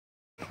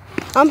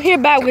I'm here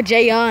back with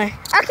jaeon.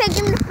 Okay,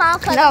 give me the phone.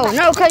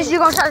 No, because you're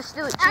going to try to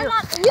steal it too.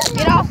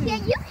 Get off me.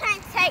 You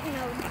can't take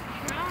no.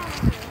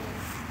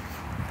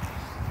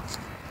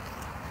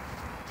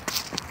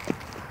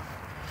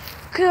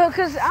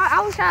 Because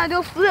I was trying to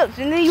do flips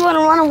and then you want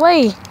to run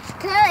away.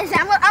 Because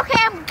I'm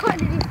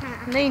recording this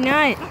time. No, you're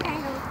not. Okay, no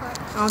record.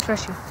 I don't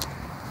trust you.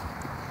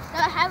 So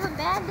have a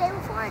bad day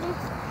recording.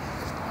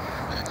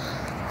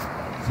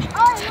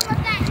 Oh, and one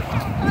more thing. You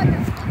can't record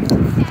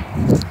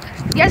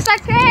this. Yes, I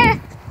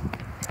can.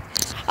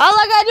 All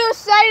I gotta do is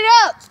set it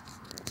up.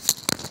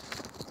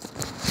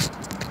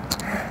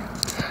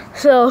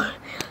 So,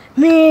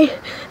 me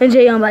and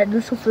jaeon about to do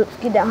some flips.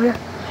 Get down here.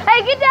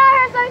 Hey, get down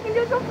here so you can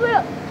do some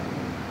flips.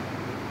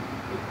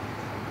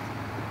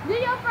 Do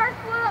your first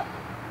flip.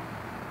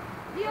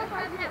 Do your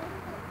first flip.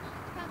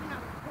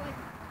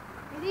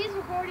 If he's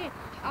recording,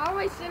 I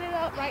always set it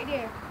up right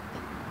there.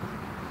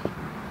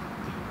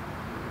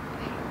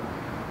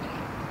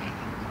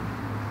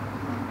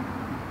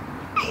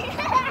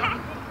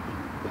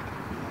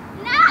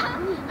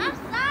 I'm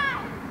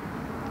sorry.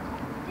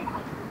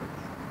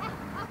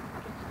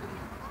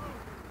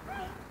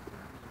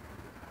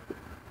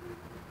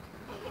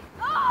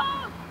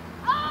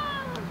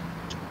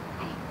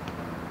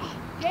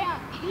 jaeon,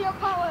 do your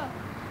cartwheel.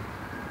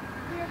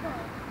 Do your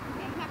cartwheel.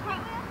 Okay, my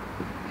cartwheel?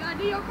 You gotta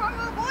do your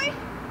cartwheel, boy.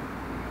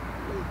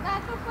 Nah,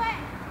 go play.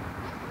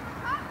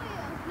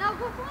 Cartwheel. No,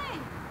 go play.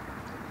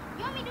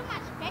 You want me to do my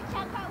stretch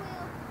out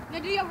cartwheel? No,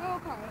 do your real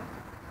cartwheel.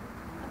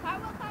 A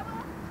cartwheel?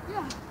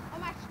 Yeah. Or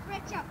my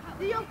stretch out cartwheel?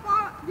 Do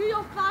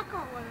your fly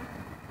cartwheel.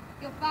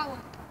 Your fly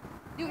one.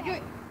 Do it.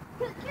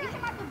 Can you talk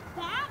about the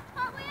back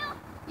cartwheel?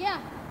 Yeah,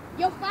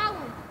 your fly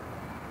one.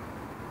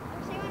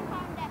 So you want to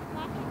call him that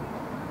fly cartwheel?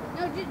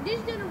 No,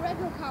 just do the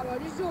regular cartwheel.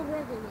 Just do a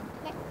regular one.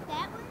 Like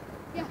that one?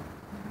 Yeah.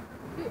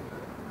 Do it.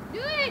 Do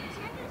it.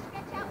 Can I do the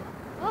stretch out one?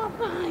 Oh,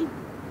 fine.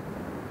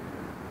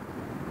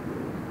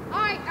 All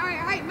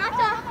right. My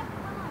turn.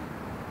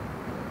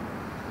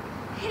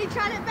 Hey,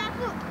 try that back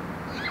flip.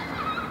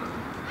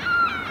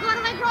 Go on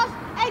the leg cross.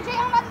 Hey, Jay,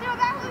 I'm about to do a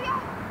back flip,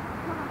 y'all.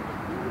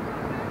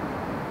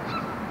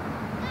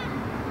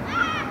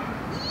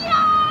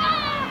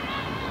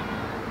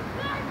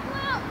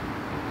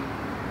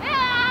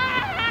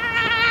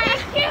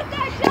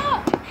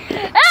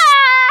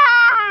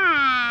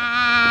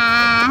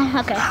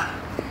 Okay.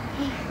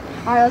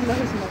 Alright, let's go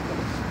hit some more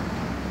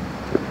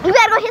flips. We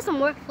gotta go hit some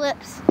more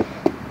flips.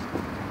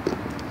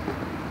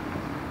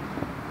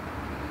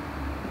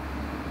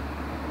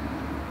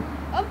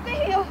 Up the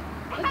hill.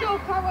 Let's do a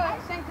cartwheel at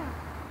the same time.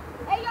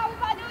 Hey, y'all, we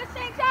about to do it at the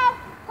same time.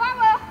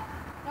 Cartwheel.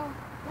 No.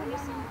 You're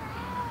so loud.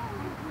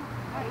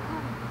 Alright, come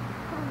on.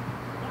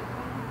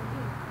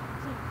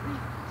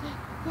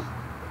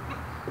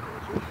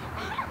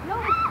 No.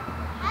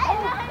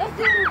 Let's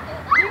do it.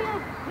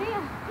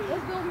 Damn.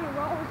 Let's go here.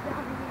 Rolls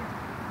down here.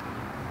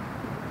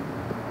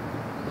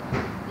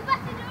 We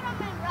about to do it on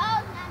my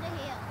road down the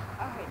hill.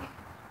 Alright.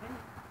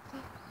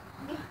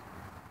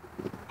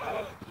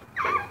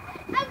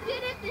 I'm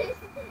good at this.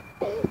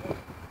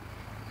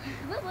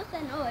 What's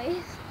that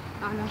noise?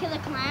 I don't know. Killer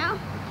clown?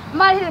 I'm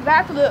about to hit a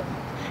backflip.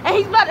 And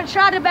he's about to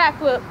try the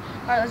backflip.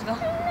 Alright, let's go.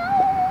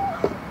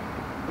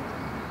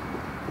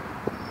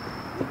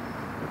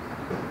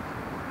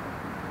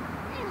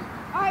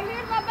 Alright,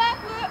 here's my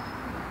backflip.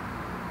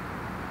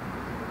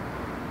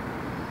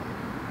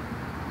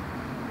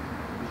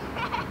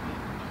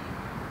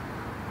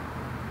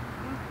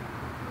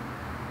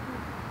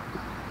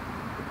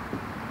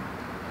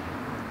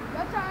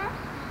 Your turn.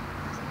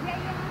 Yeah,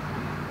 you're my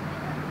turn.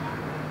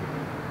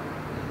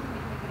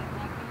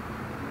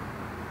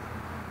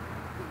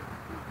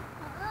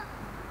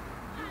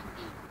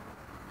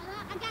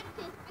 I got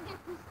this.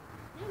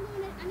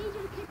 I need you to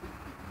kick it.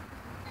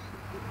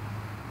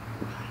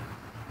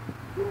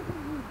 Do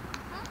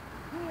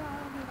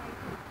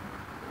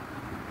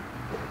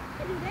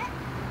that?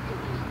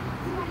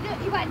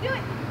 You gotta do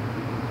it.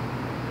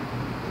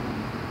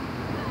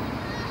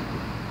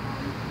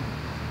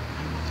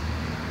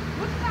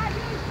 What you gotta do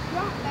is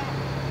drop back.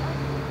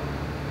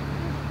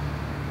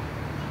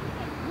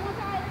 You wanna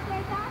try it at the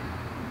same time?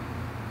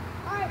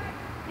 Alright.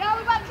 Y'all,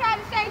 we about to try it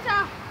at the same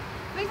time.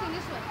 Facing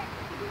this way.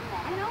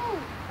 I know.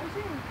 I'm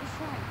saying, just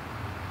try it.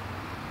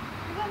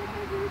 You gotta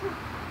face this way.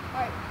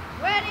 Alright.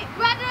 Ready? We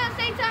gotta do it at the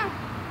same time.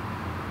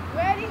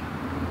 Ready?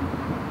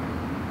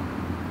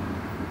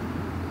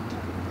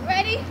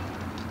 Ready?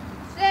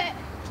 Set.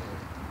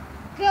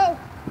 Go.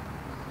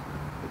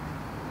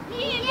 He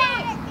did it.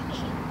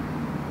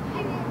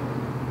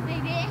 They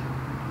did.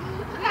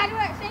 We gotta do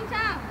it at the same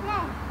time. Come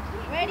on.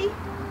 Ready?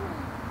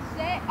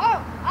 Set. Oh,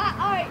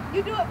 alright.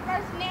 You do it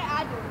first and then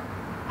I do it.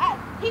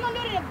 He gonna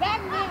do it in the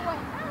back man way.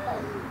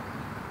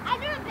 I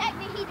do it back,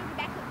 then he do the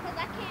back because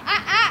I can't.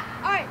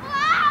 Alright.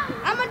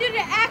 I'm gonna do the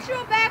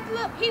actual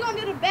backflip. He gonna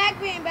do the back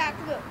bend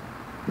backflip.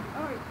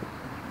 Alright.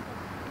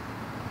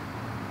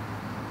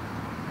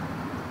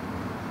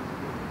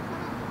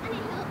 I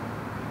need help.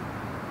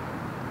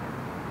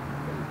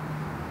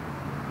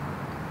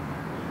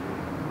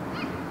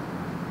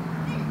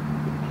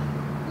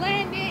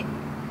 Land it.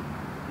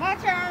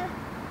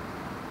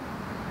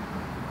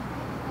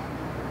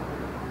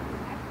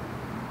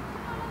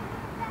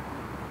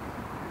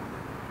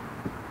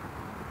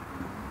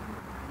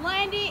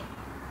 and then,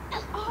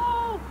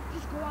 oh,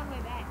 just go all the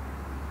way back.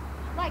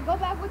 Like, go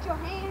back with your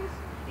hands,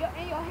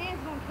 and your hands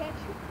gonna catch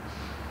you.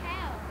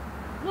 How?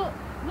 Look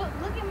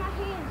at my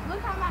hands.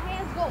 Look how my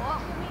hands go up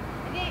with me,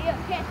 and then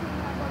it'll catch me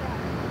when I go down.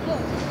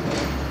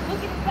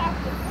 Look at the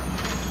backwards.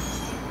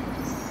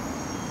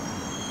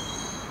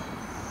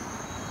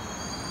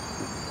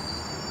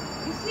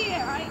 You see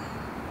it, right?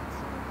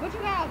 But you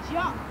gotta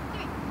jump.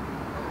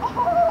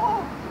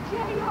 Oh,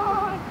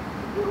 jaeon,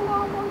 you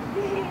almost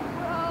did,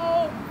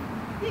 bro.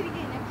 Did he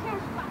get in that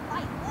camera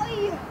spotlight? Oh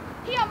yeah,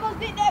 he almost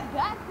did that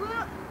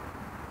backflip.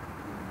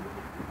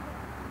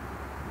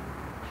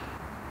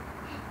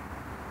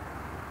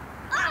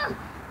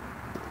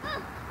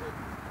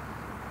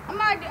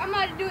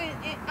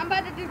 I'm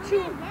about to do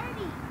two.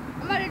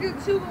 I'm about to do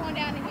two going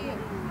down the hill.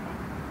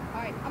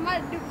 Alright, I'm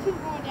about to do two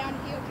going down the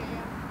hill,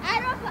 Jaeon. I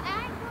ain't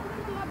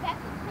gonna do my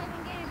backflip so I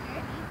can get it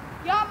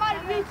dirty. Y'all, I'm about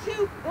to do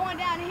two going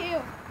down the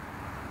hill.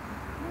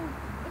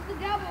 It's the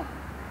devil.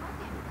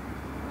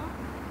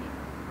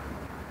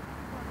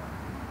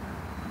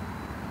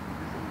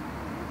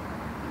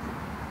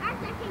 I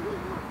can do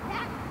my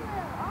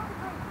backflip.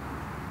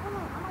 Hold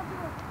on, I'm about to do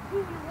a two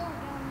in a row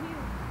down the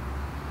hill.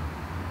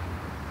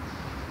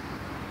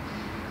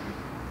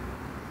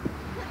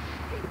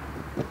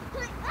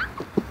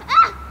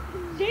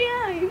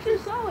 Jaeon, you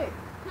should saw it.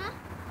 Huh?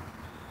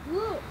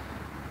 Look.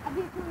 I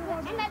did two in a row.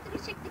 I'm about to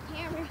check the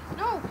camera.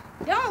 No,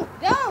 don't.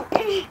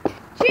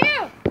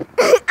 Chill.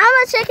 I'm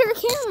gonna check the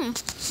camera.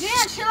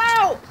 Yeah, chill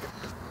out.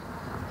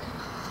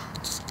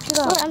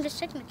 Chill out. I'm just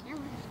checking the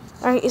camera.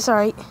 Alright, it's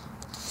alright.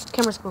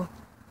 Camera's cool.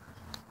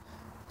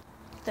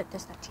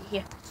 That's not you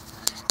here.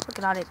 Look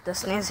at all that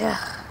dustness here.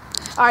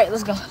 Alright,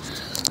 let's go.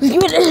 Let's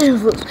give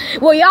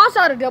it. Well, y'all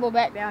saw the double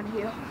back down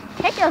here.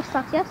 Take your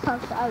socks. Your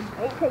socks are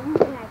great because you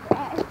can like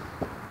that.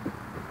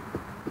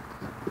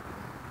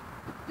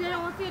 You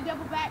don't want to see a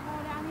double back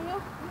going down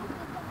here?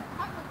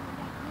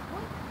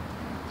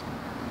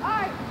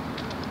 Alright.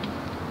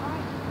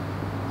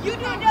 You do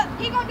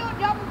he gonna do a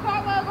double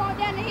cartwheel going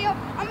down the hill.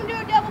 I'm gonna do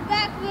a double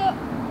backflip.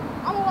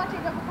 I'm gonna watch a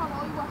double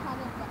cartwheel. You watch my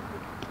double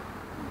backflip.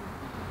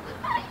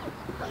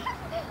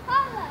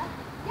 Hold up.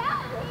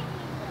 Y'all hit me.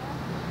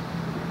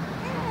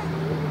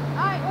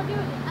 Alright, we'll do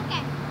it.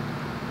 Okay.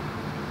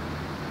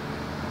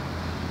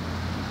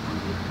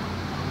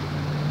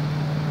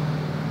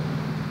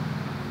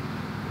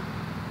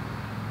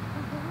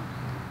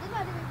 This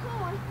about to be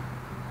cool.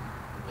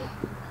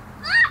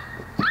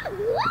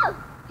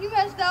 He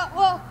messed up.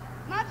 Well,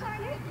 my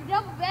turn is the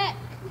double back.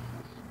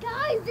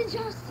 Guys, did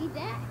y'all see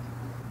that?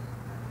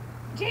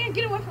 Jaeon,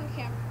 get away from the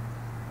camera.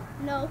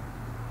 No.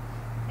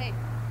 Hey,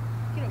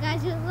 get away.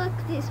 Guys, just look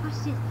at this. Watch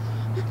this.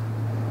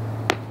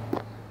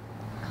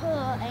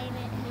 Cool, ain't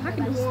it? I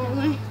can do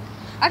one.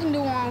 I can do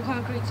one on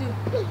concrete too.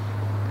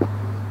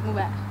 Move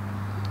back.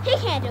 He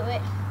can't do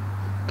it.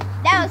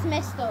 That was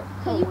messed up.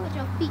 So you put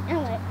your feet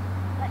down like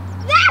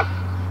that.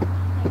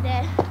 Like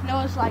that.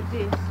 No, it's like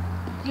this.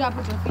 You gotta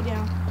put your feet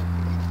down.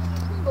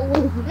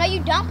 No, you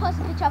don't supposed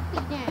to put your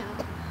feet down.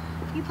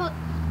 You don't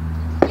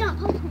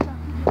supposed to put your feet down.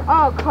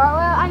 Oh,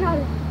 Cartwheel, I know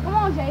this. Come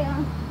on,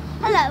 Jaeon.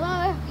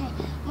 Hello, okay.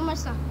 One more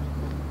song.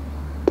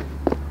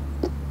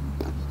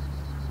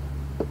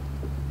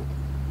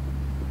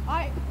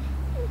 Alright,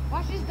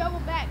 watch this double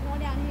back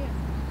going down here.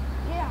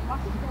 Yeah,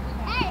 watch this double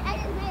back. Hey, I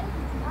just made it.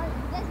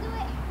 Let's do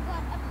it.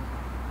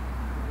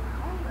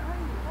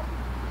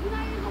 You're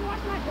not even gonna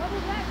watch my double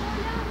back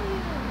going down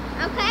here.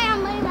 Okay, I'm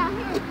laying down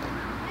here.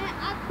 Man,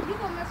 you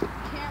gonna mess with the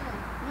camera.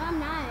 No, I'm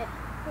not.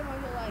 Put on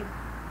your life.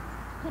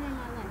 Put in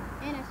my life.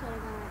 And I swear to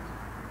God.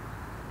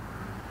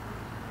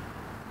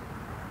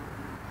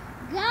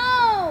 Go!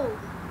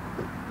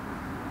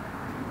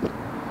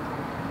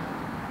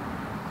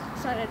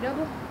 Sorry, that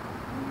double.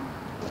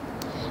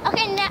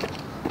 Okay, now.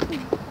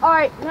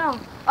 Alright, now.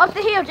 Up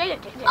the hill, Jaeon.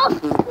 Oh.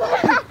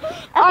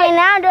 Okay,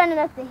 now I'm doing it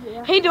up the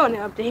hill. He doing it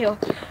up the hill.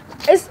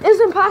 It's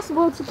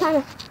impossible to kind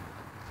of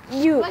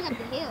What's up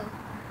the hill?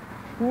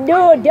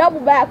 do a double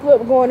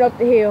backflip going up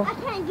the hill. I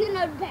can't do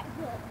no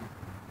backflip.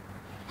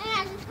 And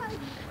I just told you.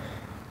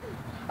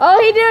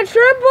 Oh, he did a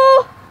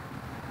triple.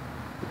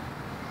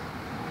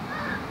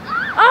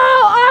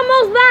 Oh,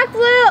 almost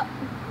backflip.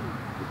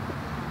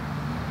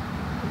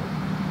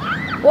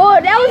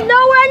 Whoa, that was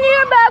nowhere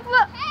near a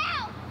backflip.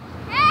 Help!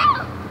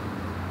 Help!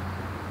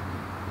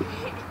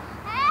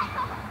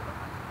 Help!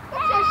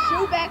 Put your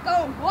shoe back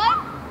on. What?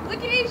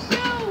 Look at these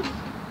shoes.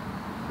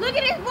 Look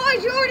at this boy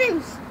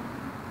Jordans.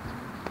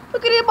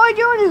 Look at this boy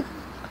Jordans.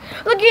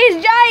 Look at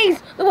his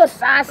J's. Look what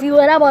size he was.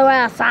 That boy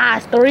around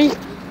size 3.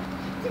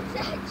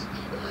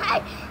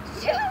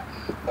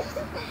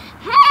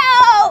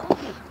 Help!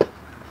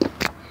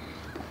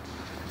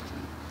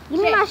 Give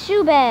me my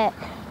shoe back.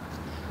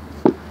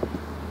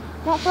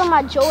 Not for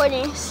my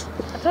Jordans.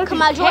 Because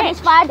my Jordans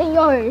fired than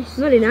yours.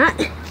 No, they're not.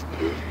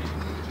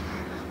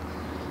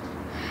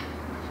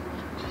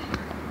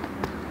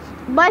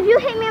 But if you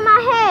hit me in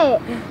my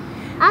head,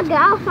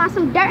 I'll find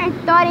some dirt and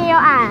throw it in your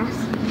eyes.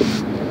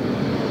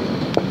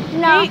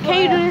 No.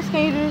 Can you do this?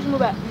 Can you do this? Move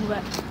back. Move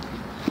back.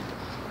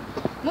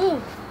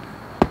 Move.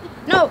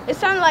 No, it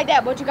sounded like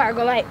that, but you gotta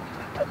go like.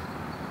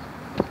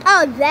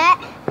 Oh,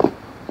 that?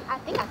 I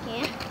think I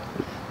can.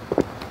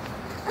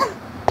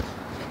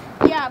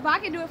 Yeah, but I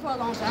can do it for a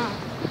long time.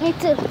 Me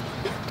too.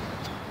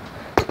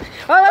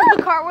 Oh, let's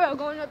do cartwheel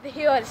going up the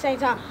hill at the same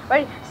time.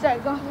 Ready,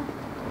 set, go.